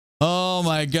Oh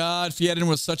my God, Frieren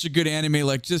was such a good anime,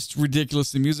 like just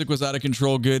ridiculous. The music was out of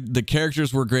control good. The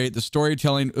characters were great. The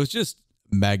storytelling, it was just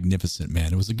magnificent,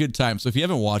 man. It was a good time. So if you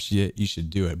haven't watched it, you should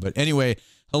do it. But anyway,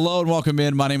 hello and welcome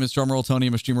in. My name is DrumRollTony.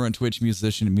 I'm a streamer on Twitch,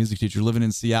 musician, and music teacher living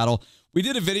in Seattle. We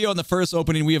did a video on the first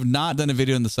opening. We have not done a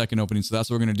video in the second opening, so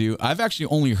that's what we're going to do. I've actually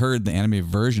only heard the anime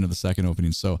version of the second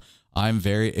opening, so I'm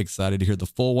very excited to hear the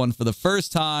full one for the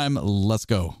first time. Let's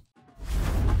go.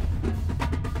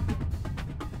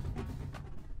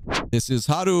 This is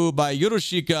Haru by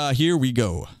Yorushika. Here we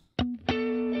go.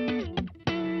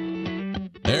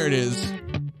 There it is.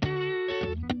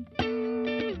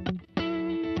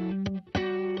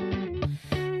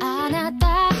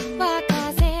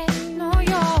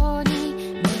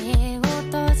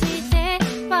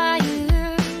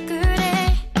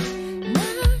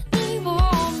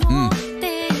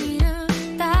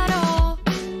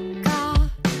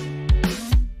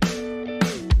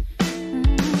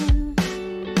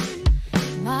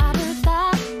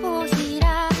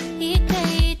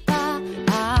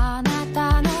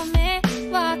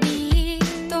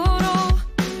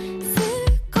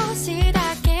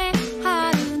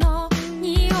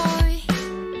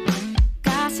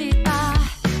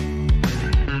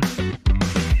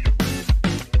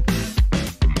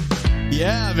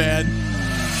 Yeah, man.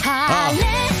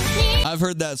 I've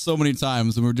heard that so many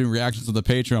times when we're doing reactions on the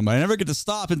Patreon, but I never get to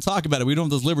stop and talk about it. We don't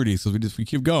have those liberties, so we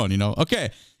keep going, you know?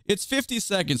 Okay, it's 50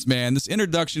 seconds, man. This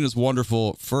introduction is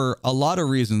wonderful for a lot of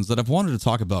reasons that I've wanted to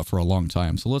talk about for a long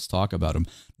time, so let's talk about them.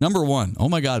 Number one, oh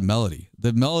my God, melody.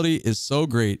 The melody is so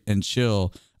great and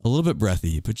chill, a little bit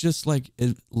breathy, but just like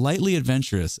lightly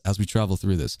adventurous as we travel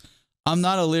through this. I'm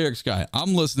not a lyrics guy.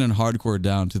 I'm listening hardcore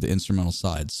down to the instrumental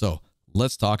side, so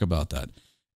let's talk about that.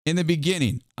 In the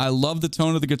beginning, I love the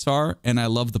tone of the guitar and I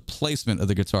love the placement of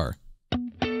the guitar.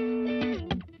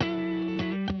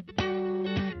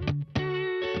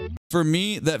 For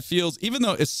me, that feels, even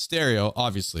though it's stereo,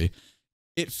 obviously,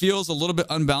 it feels a little bit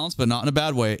unbalanced, but not in a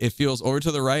bad way. It feels over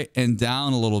to the right and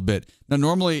down a little bit. Now,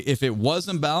 normally, if it was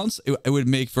unbalanced, it would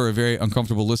make for a very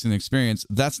uncomfortable listening experience.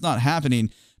 That's not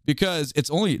happening because it's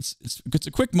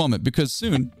a quick moment, because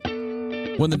soon,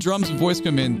 when the drums and voice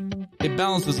come in, it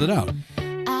balances it out.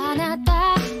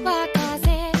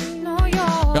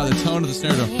 God, the tone of the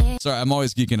snare drum. Sorry, I'm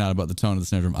always geeking out about the tone of the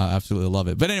snare drum. I absolutely love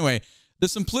it. But anyway, the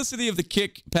simplicity of the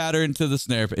kick pattern to the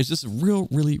snare, it's just a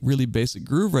really basic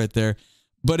groove right there.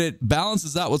 But it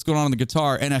balances out what's going on the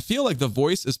guitar. And I feel like the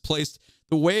voice is placed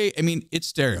the way, I mean, it's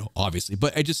stereo, obviously,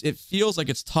 but it feels like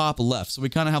it's top left. So we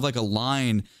kind of have like a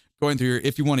line going through your,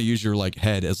 if you want to use your like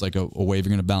head as like a way you're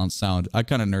going to balance sound. I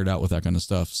kind of nerd out with that kind of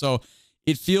stuff. So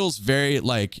it feels very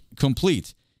like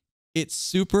complete. It's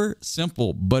super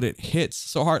simple, but it hits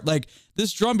so hard. Like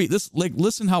this drum beat,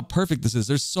 listen how perfect this is.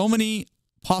 There's so many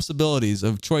possibilities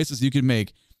of choices you can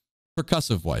make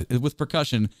percussive wise with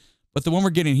percussion, but the one we're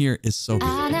getting here is so good.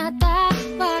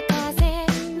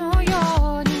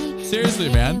 Seriously,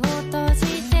 man.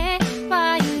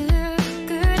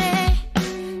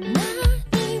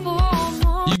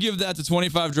 You give that to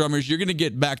 25 drummers, you're going to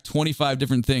get back 25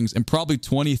 different things, and probably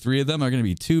 23 of them are going to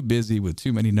be too busy with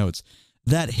too many notes.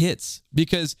 That hits,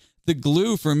 because the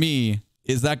glue for me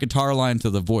is that guitar line to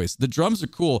the voice. The drums are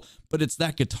cool, but it's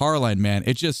that guitar line, man.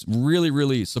 It's just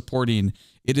really supporting.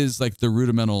 It is like the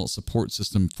rudimental support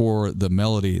system for the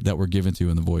melody that we're given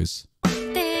to in the voice.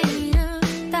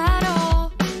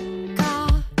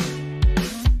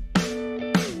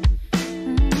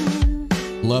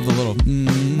 Love the little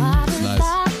it's nice.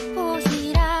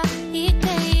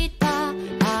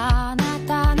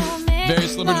 Very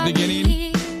similar to the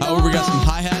beginning. However, we got some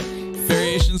hi-hat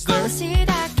variations there. All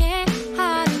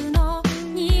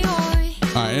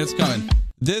right, and it's coming.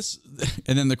 This,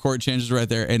 and then the chord changes right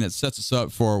there, and it sets us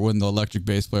up for when the electric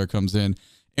bass player comes in.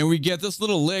 And we get this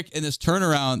little lick and this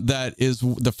turnaround that is,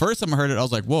 the first time I heard it, I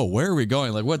was like, whoa, where are we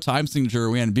going? Like, what time signature are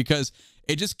we in? Because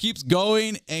it just keeps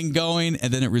going and going,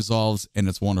 and then it resolves, and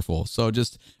it's wonderful. So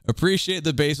just appreciate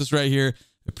the basis right here.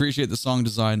 Appreciate the song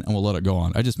design, and we'll let it go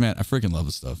on. I freaking love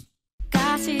this stuff.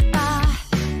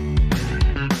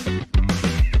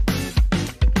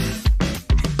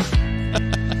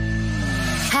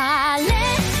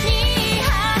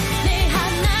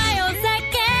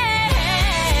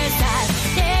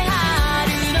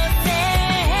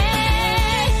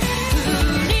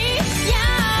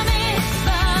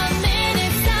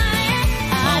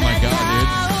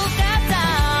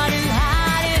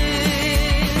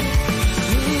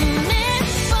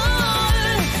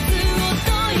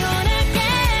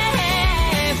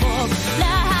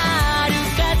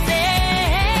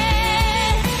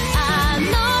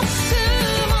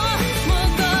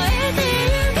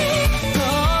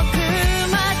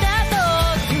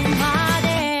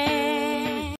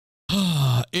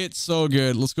 It's so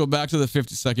good. Let's go back to the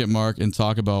 50-second mark and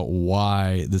talk about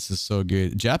why this is so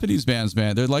good. Japanese bands,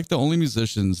 man, they're like the only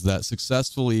musicians that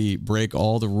successfully break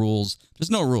all the rules.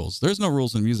 There's no rules. There's no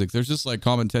rules in music. There's just like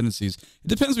common tendencies. It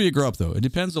depends where you grow up, though. It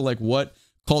depends on like what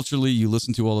culturally you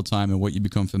listen to all the time and what you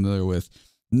become familiar with.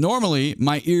 Normally,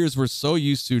 my ears were so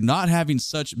used to not having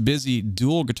such busy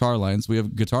dual guitar lines. We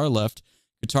have guitar left,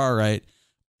 guitar right,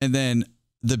 and then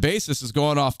the bassist is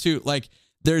going off too. Like,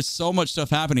 there's so much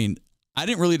stuff happening. I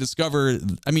didn't really discover,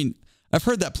 I mean, I've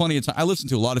heard that plenty of times. I listen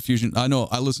to a lot of fusion. I know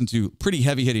I listen to pretty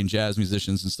heavy hitting jazz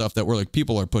musicians and stuff that were like,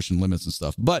 people are pushing limits and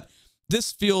stuff. But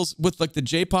this feels with like the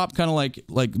J-pop kind of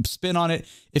like spin on it.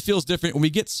 It feels different. And we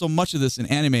get so much of this in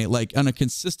anime, like on a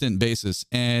consistent basis.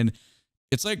 And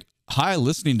it's like high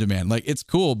listening demand. Like, it's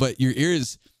cool, but your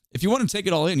ears, if you want to take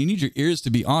it all in, you need your ears to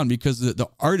be on because the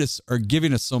artists are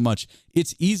giving us so much.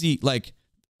 It's easy. Like,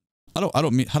 I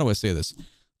don't mean, how do I say this?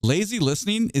 Lazy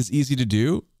listening is easy to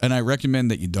do, and I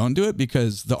recommend that you don't do it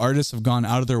because the artists have gone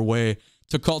out of their way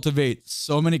to cultivate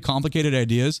so many complicated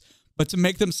ideas, but to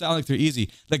make them sound like they're easy.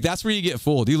 Like, that's where you get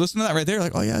fooled. You listen to that right there,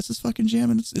 like, oh yeah, it's just fucking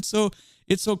jamming. It's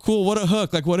so cool. What a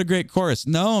hook. Like, what a great chorus.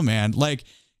 No, man. Like,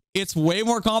 it's way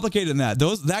more complicated than that.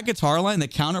 That guitar line, the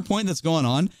counterpoint that's going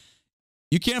on,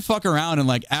 you can't fuck around and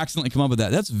like accidentally come up with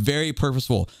that. That's very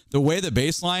purposeful. The way the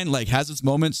bass line like has its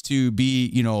moments to be,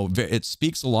 you know, it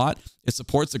speaks a lot. It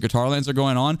supports the guitar lines that are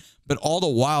going on, but all the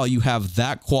while you have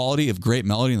that quality of great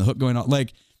melody and the hook going on.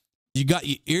 Like, your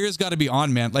ears got to be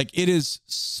on, man. Like, it is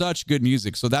such good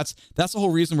music. So that's the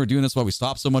whole reason we're doing this, why we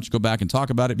stop so much, go back and talk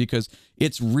about it, because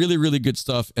it's really, really good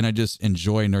stuff. And I just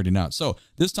enjoy nerding out. So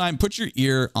this time, put your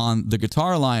ear on the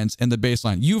guitar lines and the bass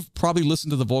line. You've probably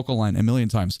listened to the vocal line a million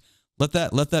times. Let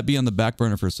that be on the back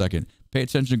burner for a second. Pay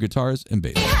attention to guitars and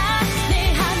bass.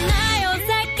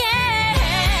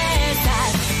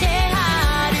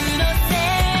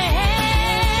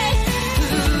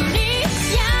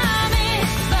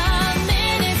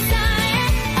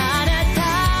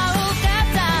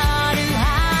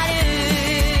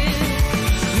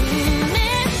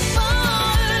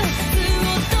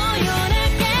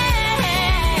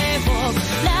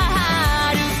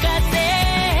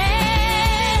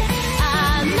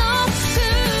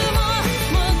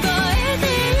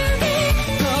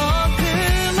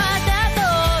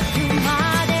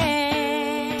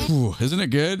 Isn't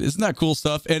it good? Isn't that cool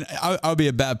stuff? And I'll be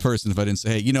a bad person if I didn't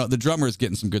say, hey, you know, the drummer is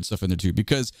getting some good stuff in there too,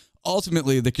 because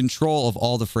ultimately the control of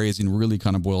all the phrasing really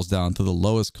kind of boils down to the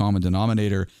lowest common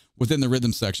denominator within the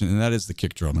rhythm section, and that is the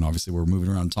kick drum. And obviously we're moving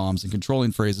around toms and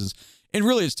controlling phrases. And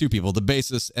really it's two people, the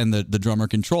bassist and the drummer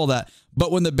control that.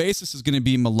 But when the bassist is going to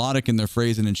be melodic in their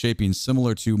phrasing and shaping,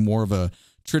 similar to more of a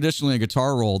traditionally a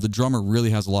guitar roll, the drummer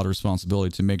really has a lot of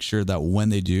responsibility to make sure that when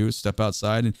they do step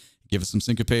outside and give us some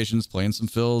syncopations, playing some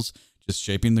fills, just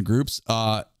shaping the groups,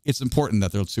 it's important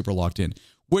that they're super locked in,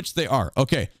 which they are.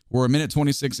 Okay, we're a minute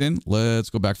 26 in.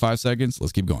 Let's go back 5 seconds.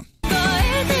 Let's keep going.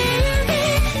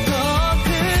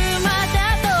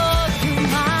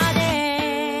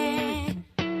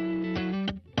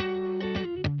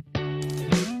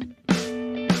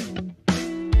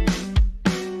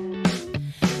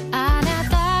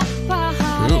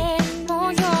 Ooh.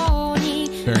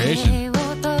 Variation.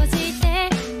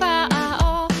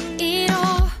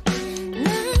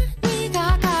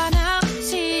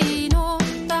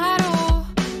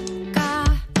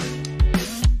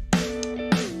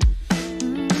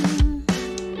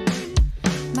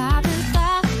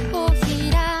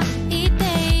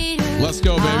 Let's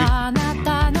go, baby.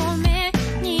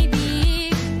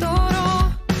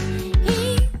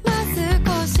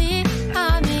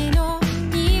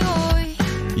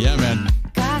 Yeah, man.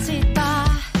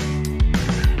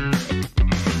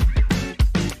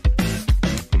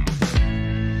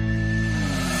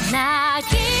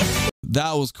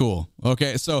 That was cool.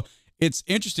 Okay, so it's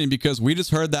interesting because we just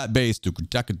heard that bass, that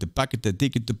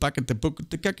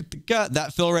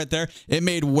fill right there. It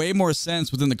made way more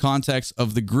sense within the context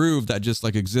of the groove that just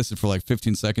like existed for like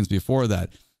 15 seconds before that.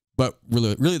 But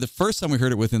really the first time we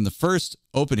heard it within the first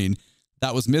opening,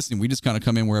 that was missing. We just kind of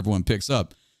come in where everyone picks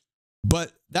up.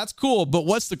 But that's cool. But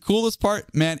what's the coolest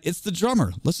part, man? It's the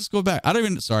drummer. Let's just go back.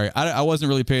 I wasn't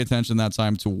really paying attention that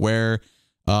time to where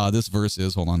this verse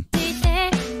is. Hold on.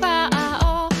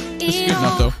 This is good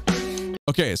enough though.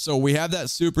 Okay, so we have that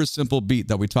super simple beat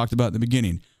that we talked about in the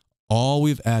beginning. All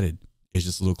we've added is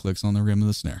just little clicks on the rim of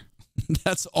the snare.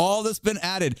 That's all that's been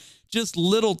added. Just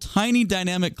little tiny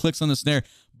dynamic clicks on the snare,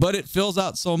 but it fills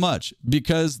out so much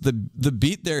because the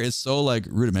beat there is so like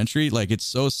rudimentary, like it's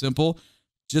so simple.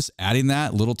 Just adding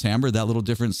that little timbre, that little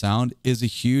different sound is a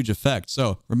huge effect.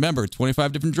 So remember,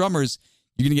 25 different drummers,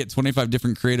 you're going to get 25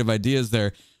 different creative ideas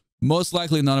there. Most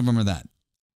likely none of them are that.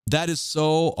 That is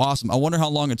so awesome. I wonder how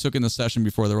long it took in the session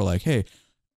before they were like, hey,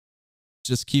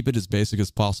 just keep it as basic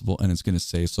as possible and it's going to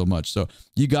say so much. So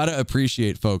you got to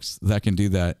appreciate folks that can do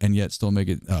that and yet still make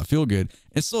it feel good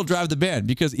and still drive the band,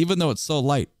 because even though it's so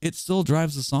light, it still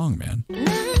drives the song, man. You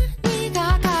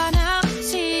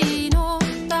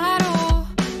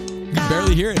can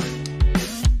barely hear it.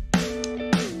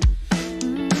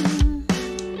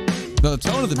 Now, the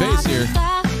tone of the bass here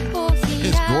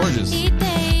is gorgeous.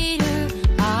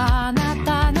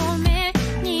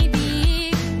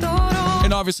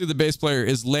 And obviously the bass player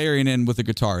is layering in with the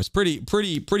guitar. It's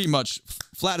pretty much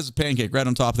flat as a pancake right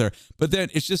on top there. But then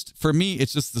it's just, for me,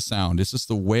 it's just the sound. It's just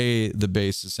the way the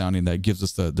bass is sounding that gives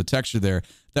us the texture there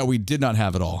that we did not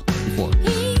have at all before.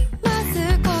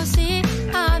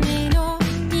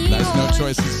 That's no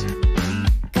choices.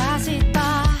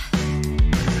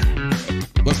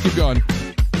 Let's keep going.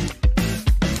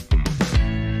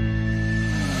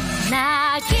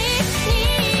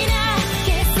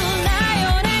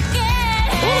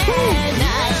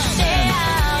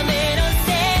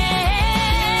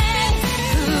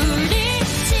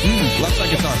 Left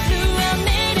side guitar.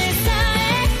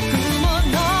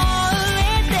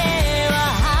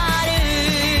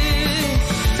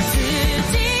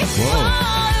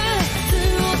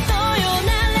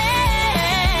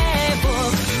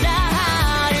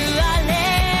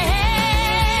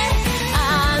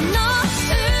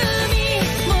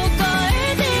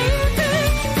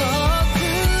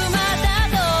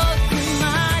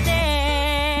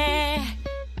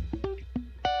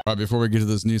 All right, before we get to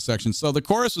this new section, so the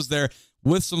chorus was there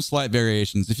with some slight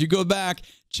variations. If you go back,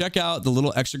 check out the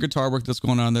little extra guitar work that's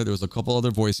going on there. There was a couple other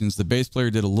voicings. The bass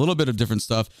player did a little bit of different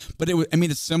stuff, but it was, I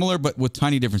mean, it's similar, but with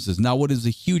tiny differences. Now, what is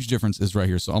a huge difference is right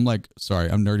here. So I'm like, sorry,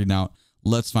 I'm nerding out.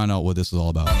 Let's find out what this is all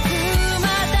about.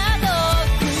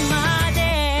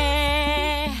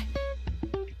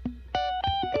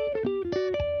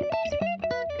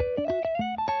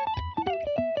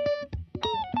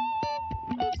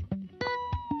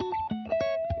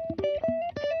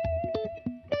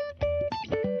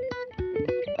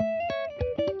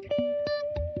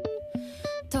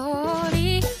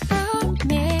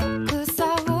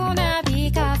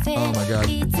 Oh my God.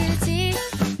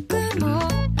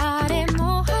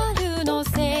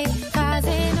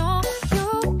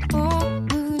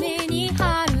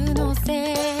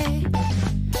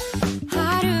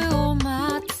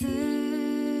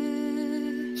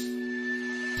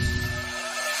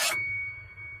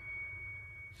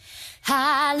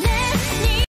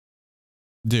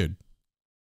 Dude,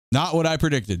 not what I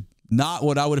predicted. Not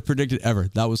what I would have predicted ever.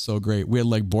 That was so great. We had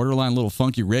like borderline little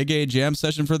funky reggae jam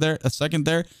session for there a second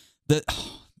there. That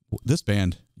this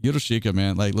band, Yorushika,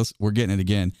 man, like we're getting it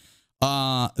again.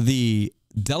 The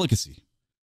delicacy.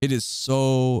 It is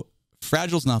so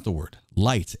fragile's not the word.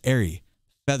 Light, airy,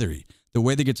 feathery. The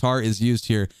way the guitar is used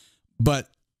here, but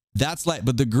that's light.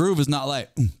 But the groove is not like.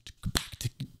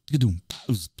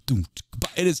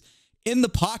 It is in the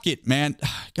pocket, man.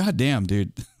 God damn,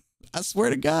 dude. I swear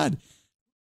to God.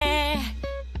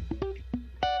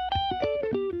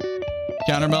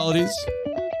 Counter melodies,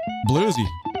 bluesy.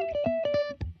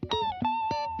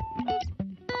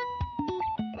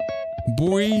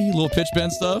 Boy, little pitch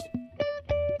bend stuff.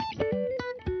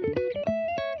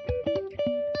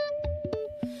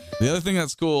 The other thing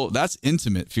that's cool, that's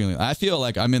intimate feeling. I feel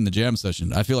like I'm in the jam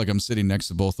session. I feel like I'm sitting next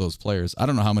to both those players. I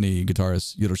don't know how many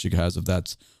guitarists Yorushika has, if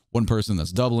that's one person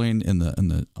that's doubling on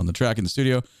the track in the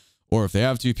studio, or if they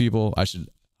have two people.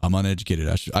 I'm uneducated.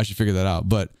 I should figure that out.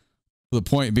 But the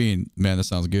point being, man, this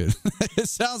sounds good. It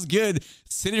sounds good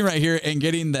sitting right here and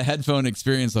getting the headphone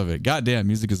experience of it. God damn,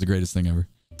 music is the greatest thing ever.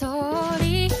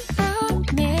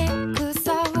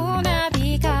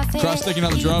 Cross-sticking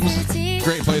on the drums,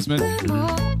 great placement.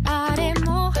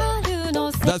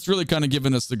 That's really kind of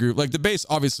giving us the groove. Like the bass,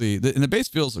 obviously, and the bass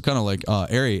feels kind of like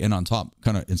airy and on top,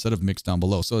 kind of instead of mixed down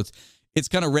below. So it's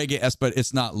kind of reggae-esque, but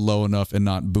it's not low enough and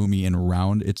not boomy and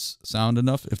round its sound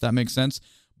enough, if that makes sense.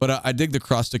 But I dig the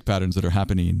cross-stick patterns that are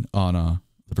happening on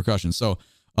the percussion. So,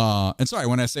 and sorry,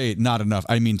 when I say not enough,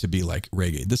 I mean to be like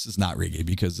reggae. This is not reggae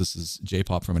because this is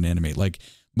J-pop from an anime. Like,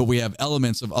 but we have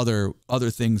elements of other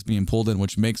things being pulled in,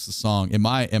 which makes the song, in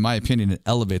my opinion, it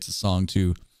elevates the song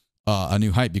to a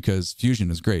new height, because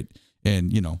fusion is great.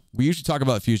 And, you know, we usually talk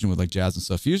about fusion with like jazz and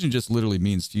stuff. Fusion just literally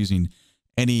means fusing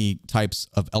any types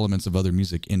of elements of other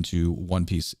music into one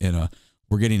piece. And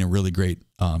we're getting a really great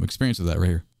experience of that right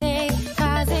here.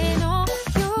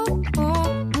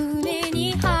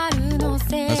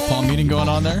 That's palm muting going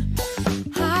on there.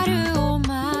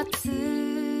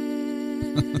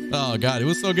 Oh, God, it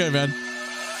was so good, man.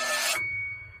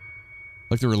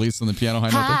 Like the release on the piano high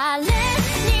note there.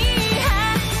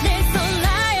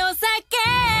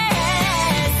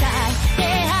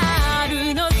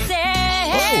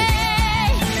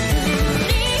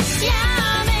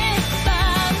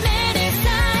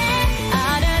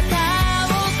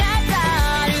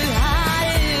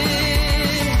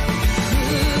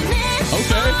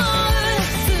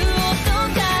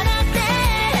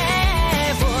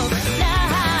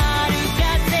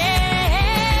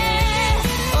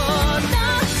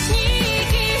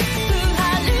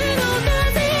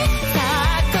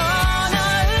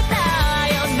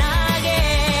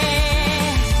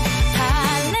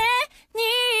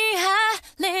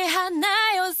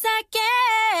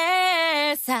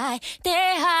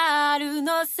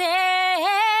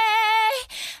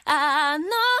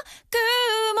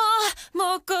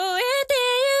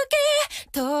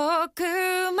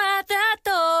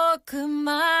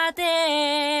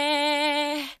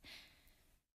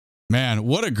 Man,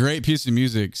 what a great piece of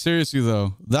music. Seriously,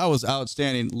 though, that was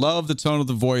outstanding. Love the tone of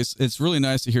the voice. It's really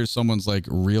nice to hear someone's like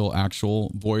real, actual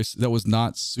voice that was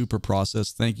not super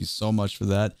processed. Thank you so much for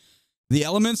that. The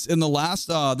elements in the last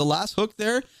hook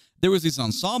there was these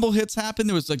ensemble hits happen.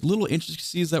 There was like little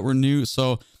intricacies that were new.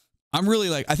 So I'm really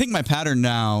like, I think my pattern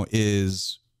now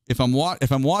is if I'm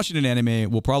watching an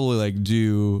anime, we'll probably like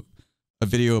do a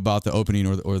video about the opening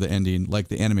or the ending, like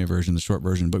the anime version, the short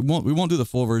version, but we won't do the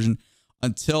full version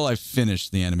until I finish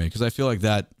the anime, because I feel like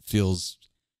it feels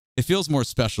more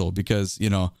special, because,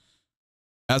 you know,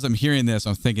 as I'm hearing this,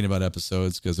 I'm thinking about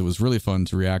episodes because it was really fun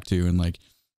to react to, and like,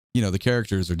 you know, the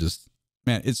characters are just,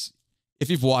 man, it's,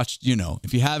 if you've watched, you know,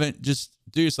 if you haven't, just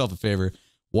do yourself a favor,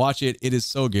 watch it. It is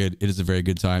so good. It is a very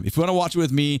good time. If you want to watch it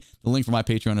with me, the link for my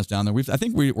Patreon is down there. I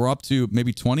think we're up to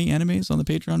maybe 20 animes on the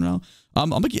Patreon now. I'm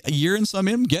like a year and some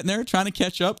in, getting there, trying to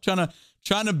catch up, trying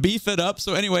to beef it up.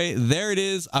 So anyway, there it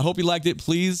is. I hope you liked it.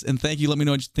 Please and thank you. Let me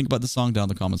know what you think about the song down in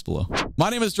the comments below. My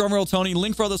name is DrumRollTony.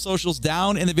 Link for all the socials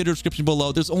down in the video description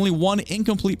below. There's only one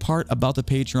incomplete part about the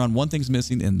Patreon. One thing's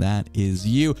missing, and that is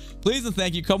you. Please and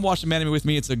thank you. Come watch some anime with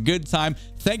me. It's a good time.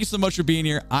 Thank you so much for being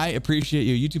here. I appreciate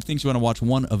you. YouTube thinks you want to watch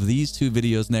one of these two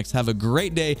videos next. Have a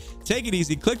great day. Take it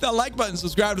easy. Click that like button.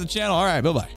 Subscribe to the channel. All right. Bye-bye.